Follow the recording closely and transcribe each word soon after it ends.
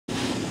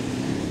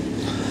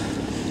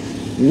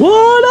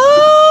What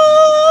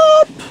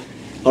up?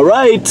 All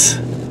right,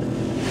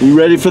 you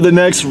ready for the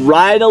next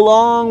ride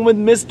along with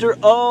Mr.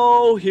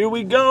 O? Here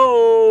we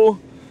go. All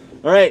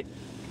right,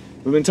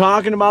 we've been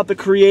talking about the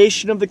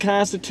creation of the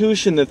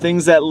Constitution, the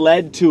things that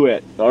led to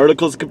it, the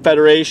Articles of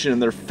Confederation and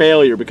their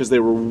failure because they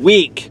were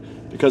weak,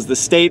 because the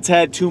states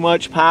had too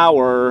much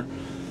power.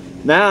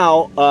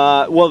 Now,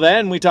 well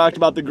then we talked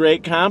about the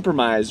Great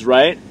Compromise,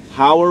 right?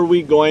 How are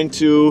we going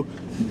to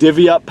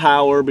divvy up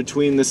power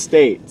between the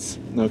states,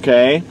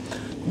 okay?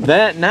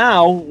 That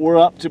now we're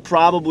up to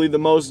probably the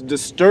most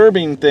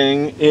disturbing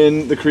thing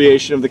in the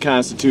creation of the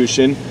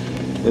Constitution,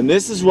 and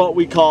this is what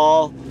we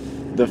call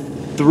the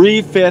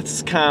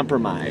 3/5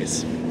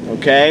 compromise,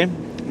 okay?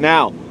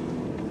 Now,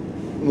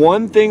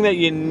 one thing that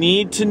you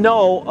need to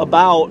know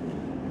about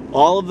a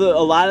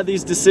lot of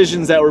these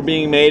decisions that were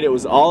being made, it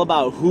was all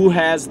about who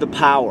has the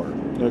power,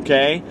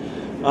 okay?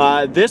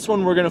 This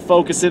one we're going to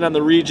focus in on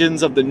the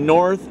regions of the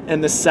North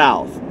and the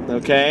South,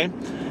 okay?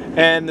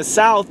 And the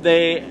South,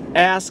 they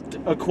asked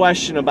a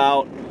question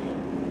about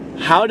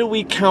how do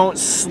we count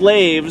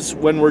slaves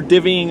when we're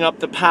divvying up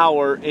the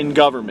power in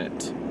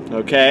government,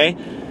 okay?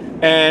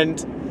 And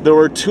there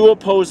were two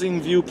opposing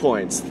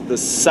viewpoints. The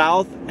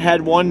South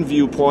had one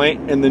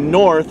viewpoint and the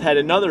North had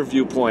another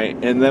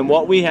viewpoint. And then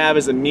what we have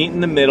is a meet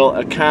in the middle,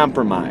 a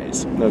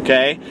compromise,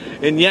 okay?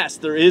 And yes,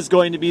 there is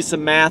going to be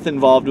some math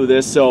involved with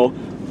this, so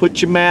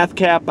put your math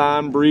cap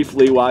on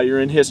briefly while you're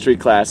in history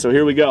class. So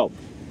here we go.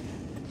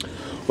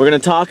 We're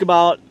going to talk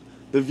about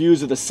the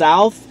views of the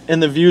South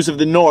and the views of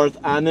the North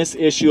on this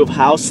issue of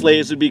how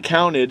slaves would be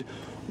counted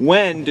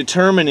when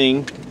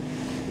determining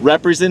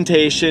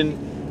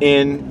representation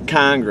in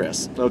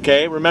Congress,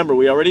 okay? Remember,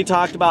 we already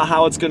talked about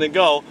how it's going to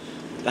go.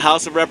 The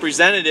House of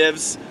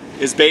Representatives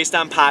is based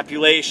on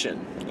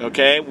population,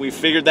 okay? We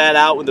figured that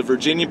out with the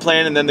Virginia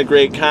Plan and then the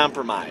Great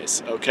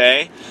Compromise,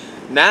 okay?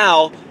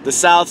 Now, the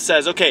South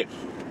says, okay,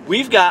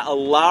 we've got a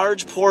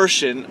large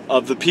portion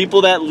of the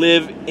people that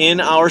live in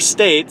our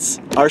states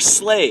are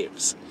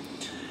slaves.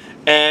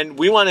 And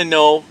we want to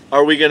know,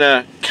 are we going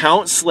to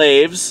count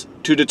slaves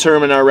to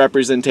determine our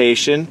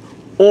representation,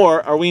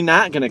 or are we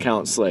not going to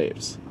count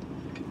slaves?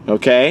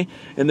 Okay?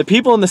 And the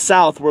people in the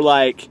South were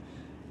like,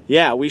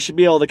 yeah, we should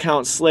be able to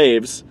count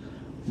slaves.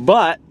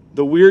 But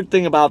the weird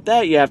thing about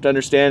that, you have to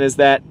understand, is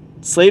that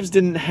slaves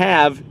didn't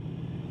have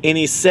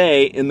any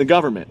say in the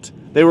government.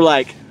 They were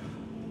like,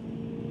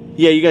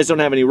 yeah, you guys don't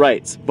have any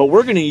rights, but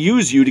we're going to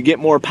use you to get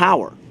more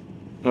power.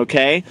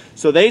 Okay?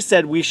 So they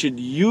said we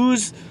should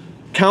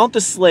count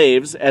the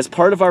slaves as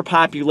part of our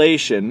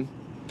population,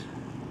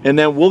 and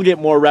then we'll get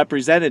more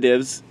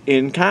representatives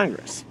in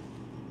Congress.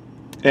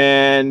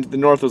 And the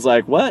North was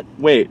like, what?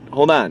 Wait,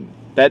 hold on.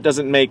 That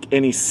doesn't make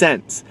any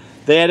sense.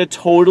 They had a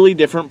totally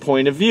different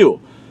point of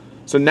view.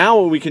 So now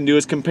what we can do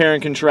is compare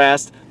and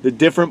contrast the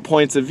different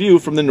points of view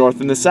from the North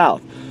and the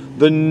South.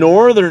 The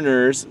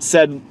Northerners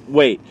said,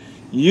 wait,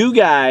 you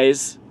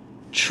guys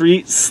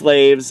treat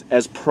slaves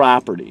as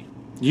property.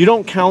 You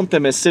don't count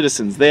them as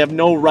citizens. They have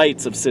no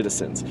rights of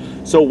citizens.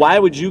 So why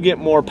would you get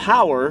more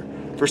power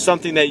for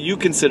something that you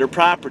consider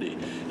property?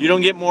 You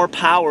don't get more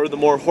power the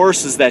more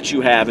horses that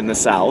you have in the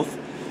South.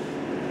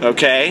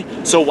 Okay?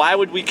 So why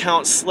would we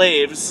count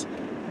slaves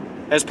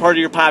as part of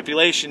your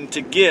population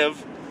to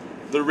give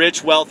the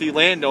rich, wealthy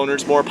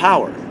landowners more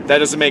power? That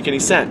doesn't make any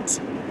sense.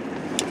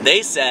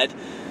 They said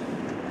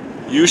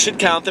you should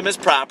count them as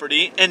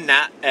property and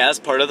not as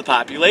part of the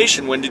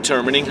population when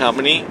determining how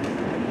many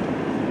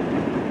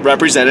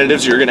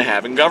representatives you're going to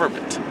have in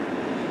government.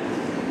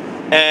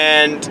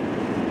 And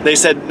they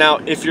said, now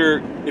if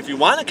you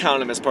want to count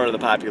them as part of the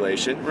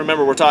population,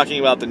 remember we're talking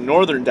about the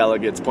Northern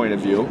delegates' point of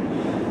view.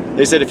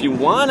 They said if you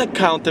want to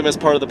count them as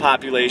part of the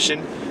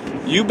population,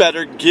 you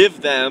better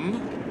give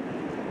them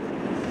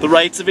the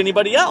rights of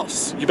anybody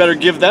else. You better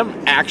give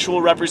them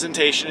actual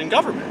representation in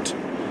government.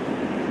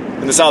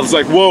 And the South was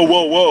like, whoa,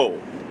 whoa, whoa.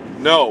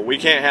 No, we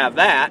can't have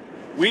that.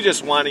 We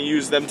just want to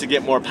use them to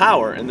get more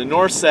power. And the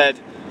North said,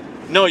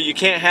 no, you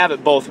can't have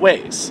it both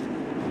ways.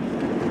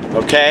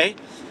 Okay?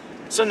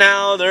 So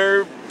now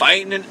they're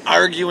fighting and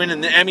arguing.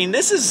 And I mean,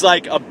 this is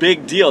like a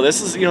big deal.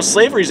 This is, you know,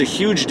 slavery is a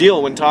huge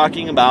deal when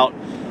talking about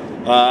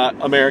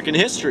American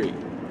history.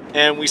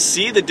 And we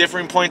see the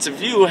differing points of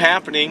view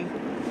happening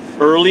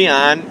early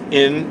on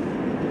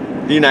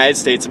in the United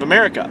States of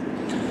America.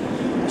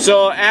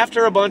 So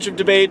after a bunch of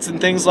debates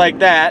and things like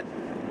that,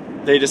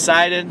 they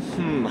decided,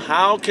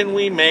 how can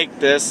we make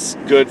this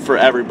good for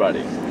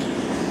everybody?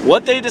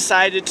 What they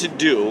decided to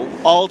do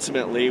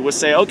ultimately was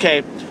say,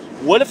 okay,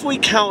 what if we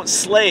count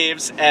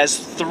slaves as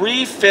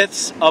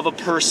 3/5 of a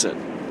person?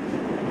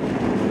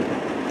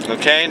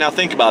 Okay, now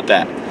think about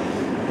that.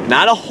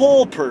 Not a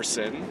whole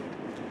person,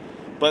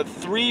 but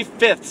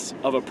 3/5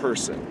 of a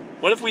person.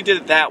 What if we did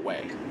it that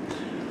way?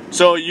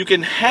 So you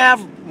can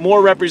have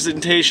more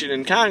representation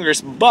in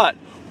Congress, but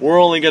we're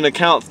only going to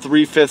count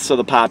 3/5 of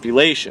the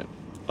population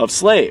of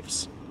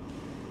slaves.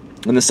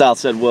 And the South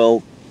said,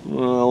 well,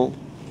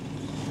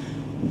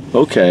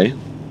 okay,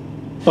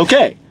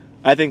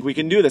 I think we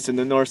can do this. And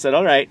the North said,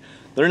 all right,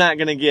 they're not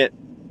going to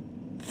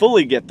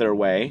fully get their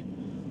way,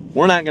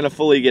 we're not going to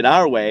fully get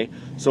our way.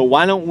 So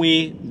why don't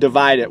we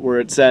divide it where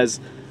it says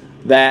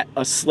that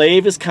a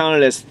slave is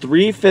counted as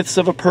 3/5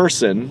 of a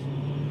person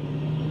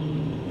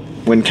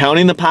when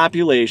counting the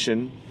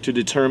population to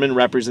determine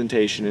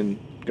representation in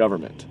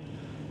government.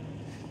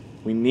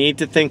 We need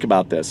to think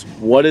about this.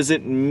 What does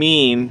it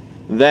mean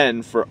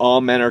then for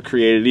all men are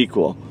created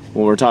equal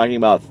when we're talking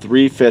about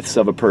 3/5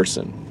 of a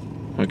person?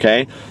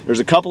 Okay? There's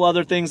a couple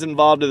other things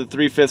involved in the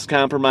 3/5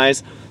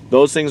 compromise.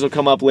 Those things will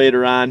come up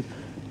later on.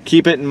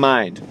 Keep it in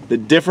mind. The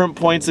different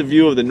points of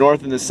view of the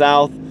North and the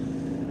South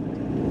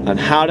on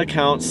how to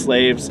count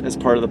slaves as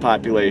part of the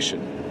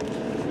population.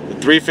 The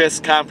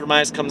 3/5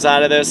 compromise comes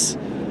out of this,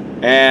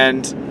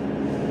 and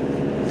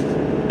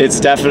it's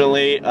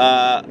definitely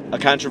a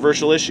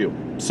controversial issue.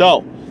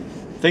 So,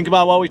 think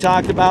about what we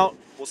talked about.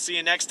 We'll see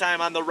you next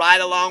time on the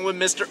Ride Along with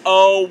Mr.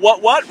 O.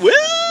 What? Woo!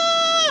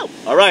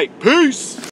 All right, peace!